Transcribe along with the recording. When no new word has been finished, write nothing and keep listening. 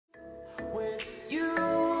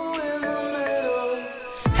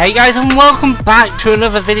Hey guys, and welcome back to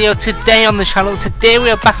another video today on the channel. Today we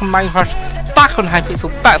are back on Minecraft, back on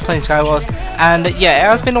Hypixel, back playing Skywars. And yeah, it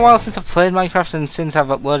has been a while since I've played Minecraft and since I've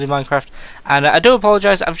uploaded Minecraft. And I do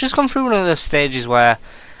apologise, I've just gone through one of those stages where,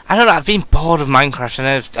 I don't know, I've been bored of Minecraft and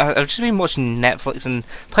I've just been watching Netflix and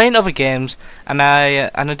playing other games. And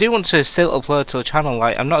I do want to still upload to the channel.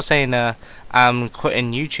 Like, I'm not saying I'm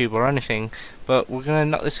quitting YouTube or anything, but we're going to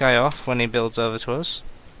knock this guy off when he builds over to us.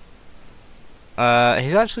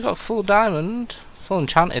 He's actually got full diamond, full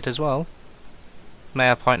enchanted as well. May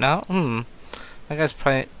I point out? That guy's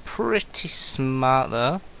pretty smart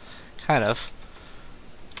though, kind of.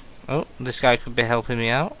 Oh, this guy could be helping me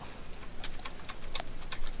out.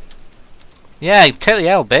 Yeah, take the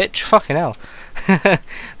L, bitch. Fucking hell. That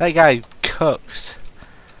guy cooks.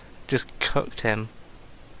 Just cooked him.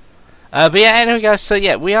 But yeah, anyway guys, so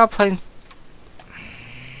yeah, we are playing...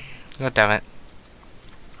 God damn it.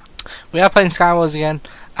 We are playing Skywars again,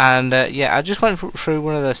 and yeah, I just went through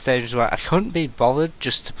one of those stages where I couldn't be bothered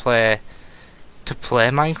just to play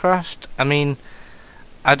Minecraft. I mean,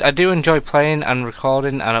 I do enjoy playing and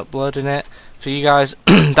recording and uploading it for you guys.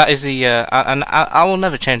 That is the and I will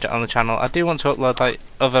never change it on the channel. I do want to upload like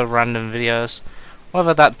other random videos,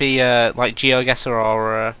 whether that be like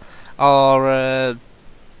GeoGuessr or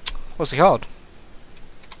what's it called?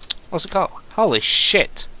 What's it called? Holy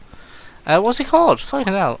shit! What's it called?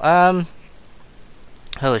 Fucking hell.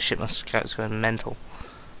 Holy shit, my scout's going mental.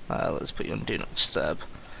 Let's put you on Do Not Disturb.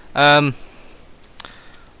 On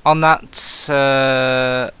that,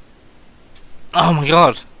 oh my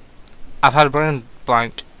god. I've had a brain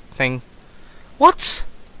blank thing. What?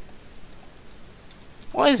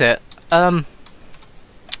 What is it?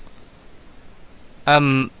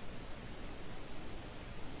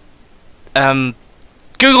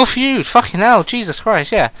 Google Feud! Fucking hell, Jesus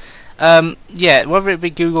Christ, yeah. Yeah, whether it be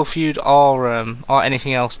Google Feud or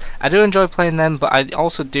anything else, I do enjoy playing them, but I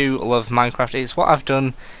also do love Minecraft. It's what I've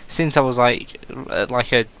done since I was like a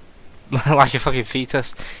like a fucking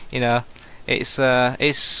fetus, you know. It's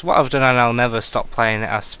what I've done, and I'll never stop playing it,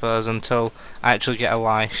 I suppose, until I actually get a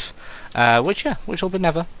life. Which will be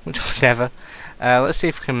never. Let's see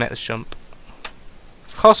if we can make this jump.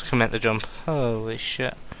 Of course we can make the jump. Holy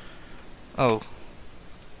shit! Oh.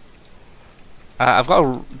 I've got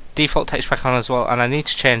a default text pack on as well, and I need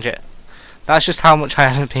to change it. That's just how much I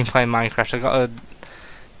haven't been playing Minecraft. I've got a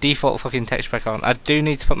default fucking text pack on. I do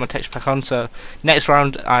need to put my text pack on, so next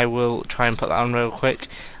round I will try and put that on real quick.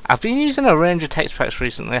 I've been using a range of text packs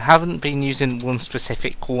recently. I haven't been using one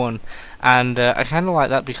specific one, and I kind of like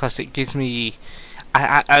that because it gives me...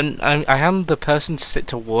 I am the person to stick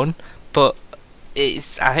to one, but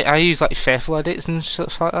it's I use like faithful edits and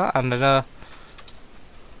stuff like that, and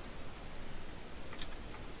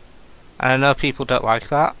I know people don't like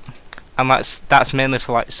that, and that's mainly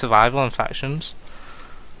for like survival and factions.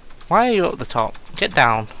 Why are you up the top? Get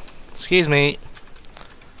down. Excuse me.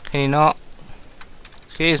 Can you not?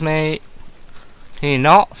 Excuse me. Can you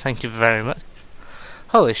not? Thank you very much.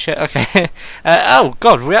 Holy shit, okay. Oh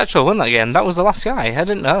god, we actually won that game. That was the last guy. I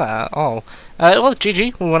didn't know that at all. Well,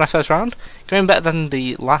 GG, we won our first round. Going better than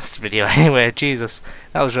the last video anyway. Jesus,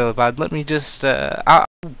 that was really bad. Let me just... I'll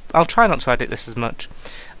try not to edit this as much.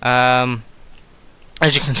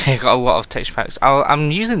 As you can see, I've got a lot of text packs.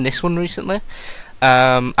 I'm using this one recently.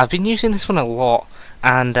 I've been using this one a lot,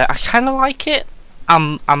 and I kind of like it.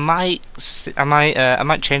 I might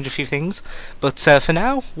change a few things, but for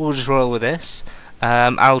now we'll just roll with this.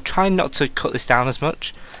 I'll try not to cut this down as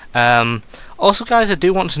much. Also, guys, I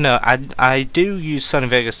do want to know, I do use Sony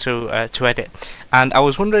Vegas to edit, and I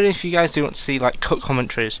was wondering if you guys do want to see like cut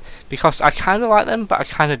commentaries, because I kind of like them, but I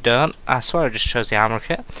kind of don't. I swear I just chose the armor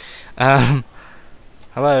kit.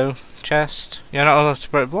 Hello, chest. You're not allowed to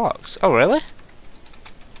break blocks. Oh, really?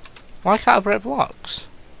 Why can't I break blocks?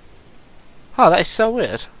 Oh, that is so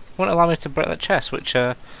weird. Won't allow me to break that chest, which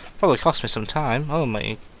probably cost me some time. Oh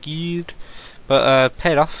my god. But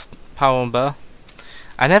paid off. Power and bow.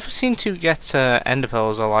 I never seem to get ender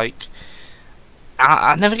pearls, or like...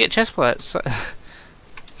 I never get chest plates.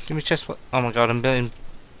 Give me chest plate. Oh my god, I'm being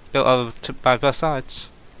built over by both sides.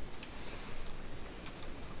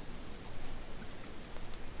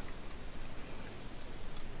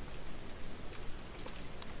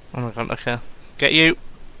 Oh my god, okay. Get you!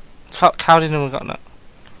 Fuck, how did we got that?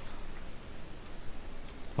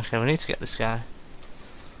 Okay, we need to get this guy.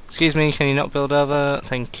 Excuse me, can you not build over?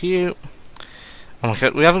 Thank you. Oh my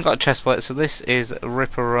god, we haven't got a chest plate, so this is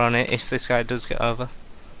ripperoni if this guy does get over.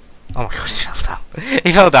 Oh my god, he fell down.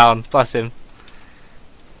 He fell down, bless him.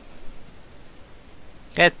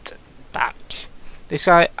 Get back. This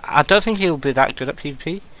guy, I don't think he'll be that good at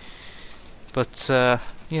PvP. But,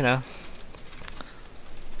 you know.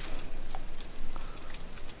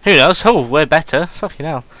 Who knows? Oh, we're better. Fucking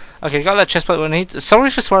hell. Okay, got that chest plate we need. Sorry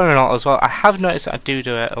for swearing a lot as well. I have noticed that I do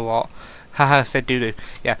it a lot. Haha, I said do.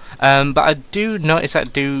 Yeah. But I do notice that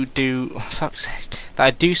fuck's sake. That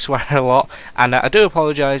I do swear a lot. And I do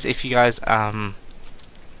apologise if you guys don't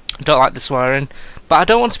like the swearing. But I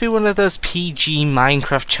don't want to be one of those PG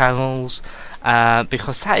Minecraft channels.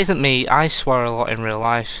 Because that isn't me. I swear a lot in real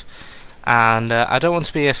life. And I don't want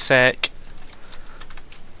to be a fake.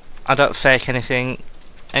 I don't fake anything.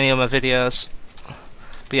 Any of my videos.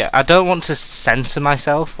 But yeah, I don't want to censor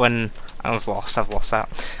myself when I've lost that.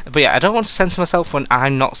 But yeah, I don't want to censor myself when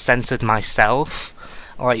I'm not censored myself.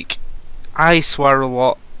 Like, I swear a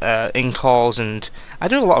lot in calls, and I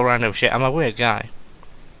do a lot of random shit. I'm a weird guy.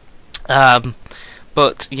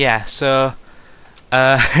 But yeah, so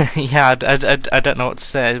yeah, I don't know what to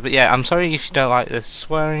say. But yeah, I'm sorry if you don't like the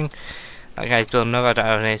swearing. That guy's building up. I don't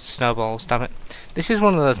have any snowballs. Damn it. This is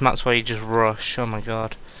one of those maps where you just rush. Oh my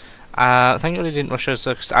god. Thank God he didn't rush us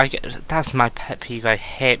though, because that's my pet peeve. I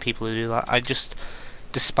hate people who do that. I just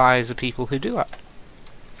despise the people who do that.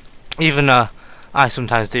 Even though I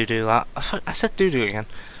sometimes do that. I said do again.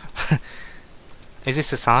 Is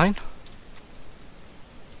this a sign?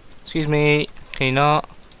 Excuse me, can you not?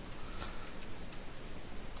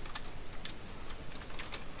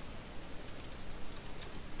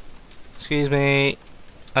 Excuse me,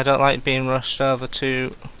 I don't like being rushed over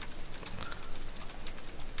to...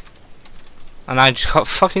 And I just got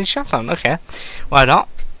fucking shot on. Okay, why not?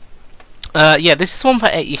 Yeah, this is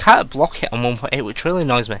 1.8. You can't block it on 1.8, which really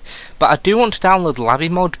annoys me. But I do want to download Labby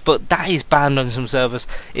mod, but that is banned on some servers.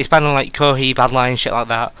 It's banned on like Kohi, Badline, shit like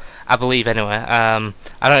that. I believe anyway. I don't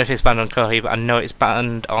know if it's banned on Kohi, but I know it's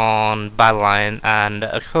banned on Badline and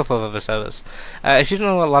a couple of other servers. If you don't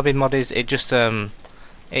know what Labby mod is, it just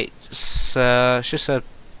it's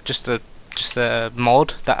just a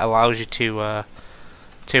mod that allows you to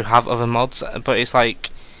have other mods, but it's like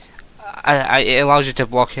it allows you to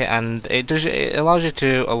block it, and it allows you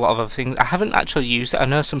to do a lot of other things. I haven't actually used it. I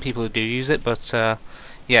know some people who do use it, but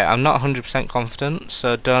yeah, I'm not 100% confident,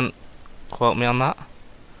 so don't quote me on that.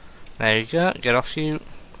 There you go. Get off you.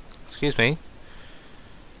 Excuse me.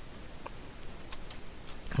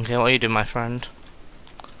 Okay, what are you doing, my friend?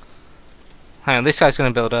 Hang on, this guy's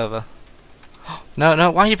gonna build over.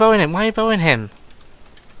 No, why are you bowing him? Why are you bowing him?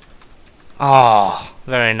 Oh,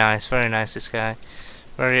 very nice, this guy.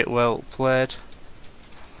 Very well played.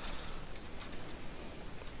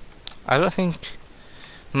 I don't think...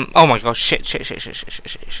 oh my god, shit.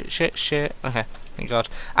 Okay, thank god.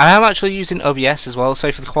 I am actually using OBS as well, so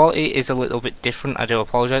if the quality is a little bit different, I do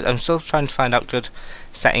apologise. I'm still trying to find out good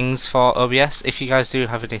settings for OBS. If you guys do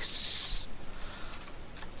have any...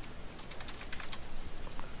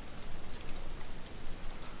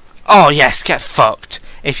 Oh yes, get fucked!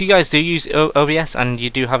 If you guys do use OBS and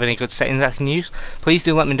you do have any good settings I can use, please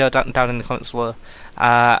do let me know down in the comments below.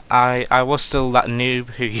 I was still that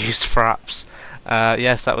noob who used fraps.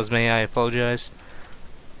 Yes, that was me, I apologise.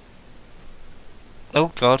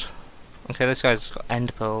 Oh god. Okay, this guy's got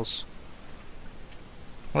end pearls.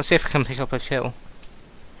 Let's see if I can pick up a kill.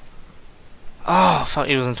 Oh, fuck,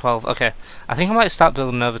 he was on 12. Okay, I think I might start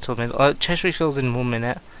building over till mid. Chest refills in 1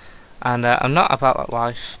 minute. And I'm not about that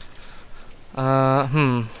life. Yeah,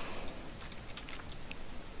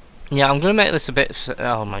 I'm gonna make this a bit.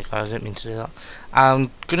 Oh my god, I didn't mean to do that.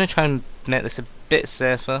 I'm gonna try and make this a bit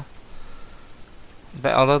safer.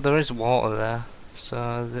 But although there is water there,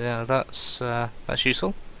 so yeah, that's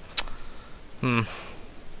useful. Look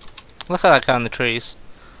at that guy in the trees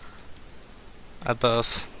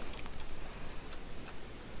above.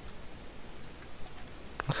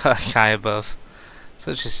 Look at that guy above.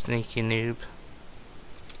 Such a sneaky noob.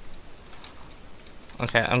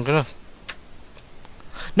 Okay, I'm gonna...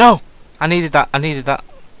 No! I needed that.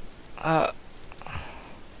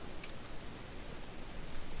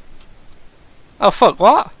 Oh fuck,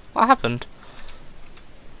 what? What happened?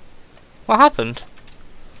 What happened?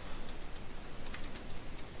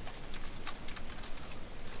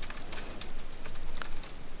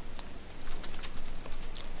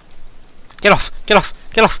 Get off!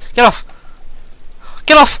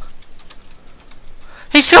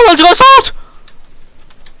 He's still on to go sword!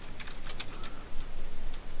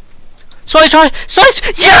 Slice!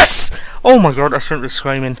 Yes! Oh my god, I shouldn't be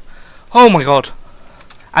screaming. Oh my god.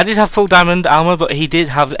 I did have full diamond armor, but he did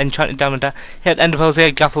have enchanted diamond. He had ender pearls, he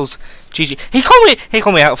had gapples. GG. He called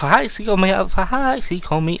me out for hacks.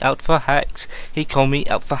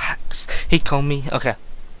 Okay.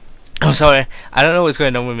 I'm sorry, I don't know what's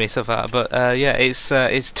going on with me so far, but yeah, it's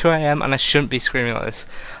 2 AM and I shouldn't be screaming like this.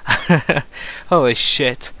 Holy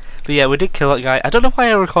shit! But yeah, we did kill that guy. I don't know why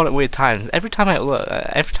I record at weird times. Every time I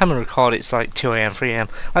record, it's like 2 AM, 3 AM.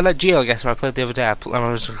 Like that Geo guest where I played the other day, I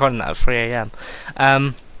was recording that at 3 AM.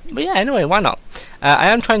 But yeah, anyway, why not? I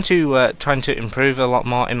am trying to improve a lot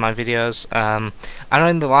more in my videos. I know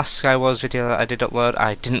in the last Skywars video that I did upload,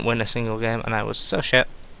 I didn't win a single game, and I was so shit.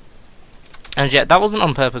 And yet, that wasn't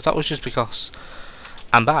on purpose. That was just because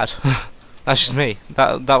I'm bad. That's just me.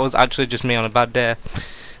 That was actually just me on a bad day.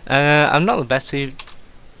 I'm not the best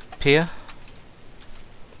peer.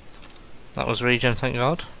 That was regen, thank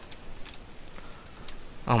God.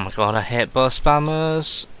 Oh my God, I hate bow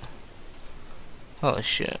spammers. Holy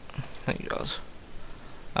shit! Thank God.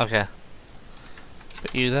 Okay.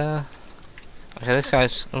 Put you there. Okay, this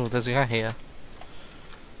guy's. Oh, there's a guy here.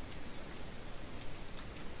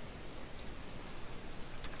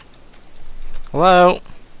 Hello.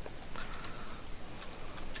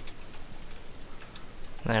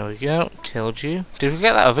 There we go. Killed you. Did we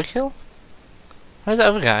get that other kill? Where's that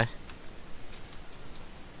other guy?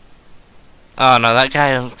 Oh no, that guy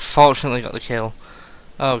unfortunately got the kill.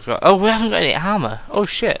 Oh God. Oh, we haven't got any armor. Oh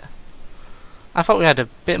shit. I thought we had a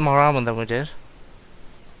bit more armor than we did.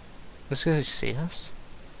 This guy see us?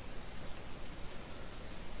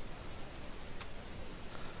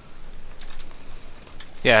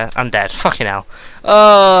 Yeah, I'm dead. Fucking hell.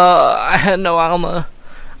 Oh, I had no armor.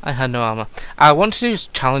 I had no armor. I want to do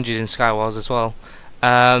challenges in Skywars as well.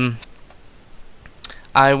 I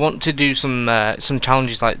want to do some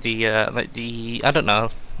challenges like the I don't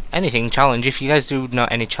know, anything challenge. If you guys do know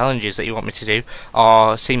any challenges that you want me to do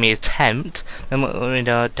or see me attempt, then let me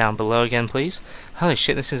know down below again, please. Holy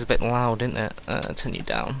shit, this is a bit loud, isn't it? Turn you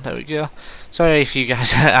down. There we go. Sorry if you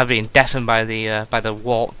guys are being deafened by the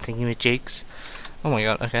warp thingamajigs. Oh my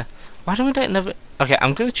God. Okay. Why do we never? Okay,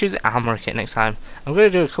 I'm gonna choose the armor kit next time. I'm gonna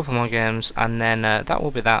do a couple more games, and then that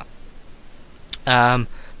will be that.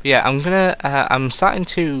 Yeah, I'm starting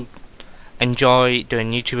to enjoy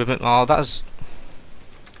doing YouTube a bit more. That's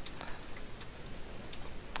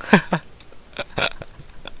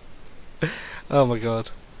oh my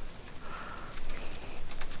God.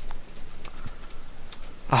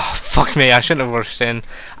 Oh fuck me! I shouldn't have rushed in.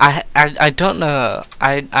 I don't know.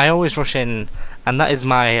 I always rush in, and that is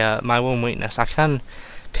my my one weakness. I can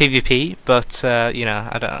PvP, but you know,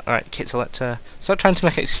 I don't. Alright, Kit Select. Stop trying to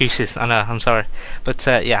make excuses. I know. I'm sorry, but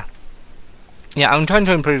yeah, I'm trying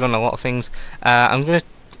to improve on a lot of things. I'm gonna.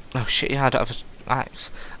 Oh shit! Yeah, I don't have an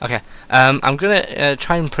axe. Okay. I'm gonna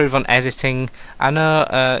try and improve on editing. I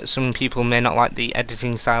know some people may not like the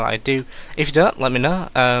editing style I do. If you don't, let me know,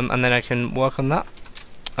 and then I can work on that.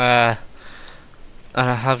 And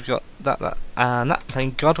I have got that.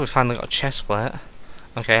 Thank God we finally got a chest plate.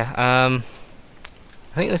 Okay. I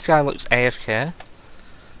think this guy looks AFK.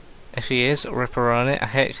 If he is, ripperoni. I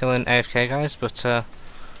hate killing AFK guys, but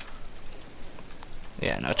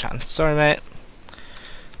yeah, no chance. Sorry, mate.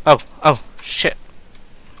 Oh, shit.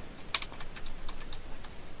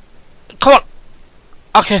 Come on!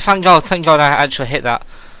 Okay, thank God I actually hit that.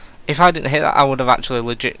 If I didn't hit that, I would have actually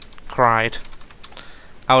legit cried.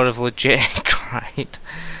 I would have legit cried.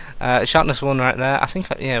 Sharpness 1 right there. I think,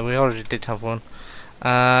 yeah, we already did have one.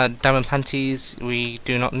 Diamond panties we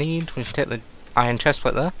do not need. We can take the iron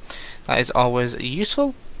chestplate there. That is always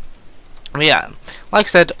useful. But yeah, like I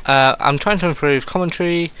said, I'm trying to improve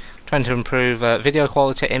commentary, trying to improve video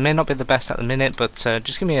quality. It may not be the best at the minute, but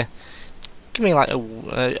just give me like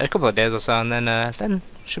a couple of days or so, and then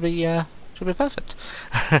should be perfect.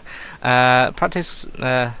 Practice.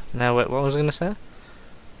 No, wait, what was I gonna say?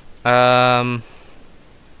 I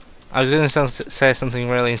was going to say something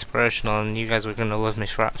really inspirational, and you guys were going to love me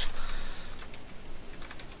for it.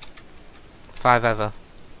 5 ever.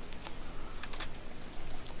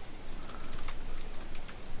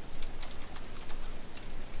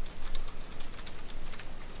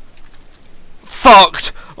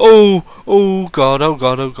 Fucked! Oh God, oh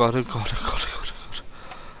God, oh God, oh God, oh God, oh God, oh God.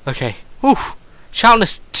 Okay. Whew.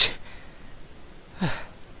 Sharpness.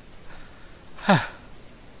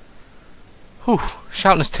 Whew.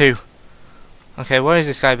 Sharpness 2. Okay, where is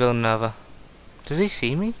this guy building over? Does he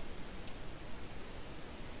see me?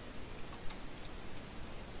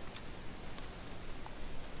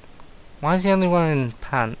 Why is he only wearing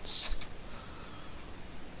pants?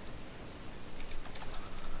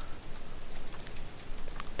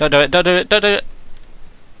 Don't do it, don't do it, don't do it!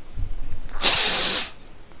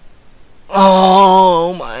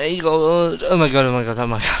 Oh my God, oh my God, oh my God, oh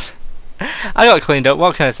my God. I got cleaned up,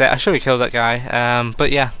 what can I say? I should have killed that guy,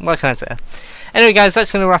 but yeah, what can I say? Anyway guys,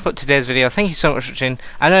 that's going to wrap up today's video. Thank you so much for watching.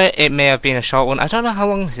 I know it may have been a short one. I don't know how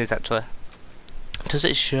long this is actually. Does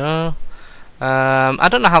it show? I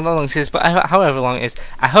don't know how long this is, but however long it is,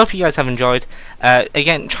 I hope you guys have enjoyed.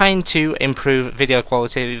 Again, trying to improve video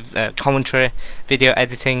quality, commentary, video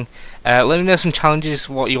editing. Let me know some challenges,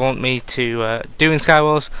 what you want me to do in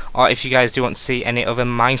Skywars, or if you guys do want to see any other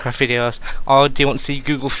Minecraft videos, or do you want to see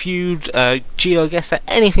Google Feud, GeoGuessr,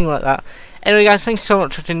 anything like that. Anyway guys, thank you so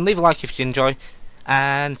much for watching. Leave a like if you enjoy,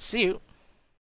 and see you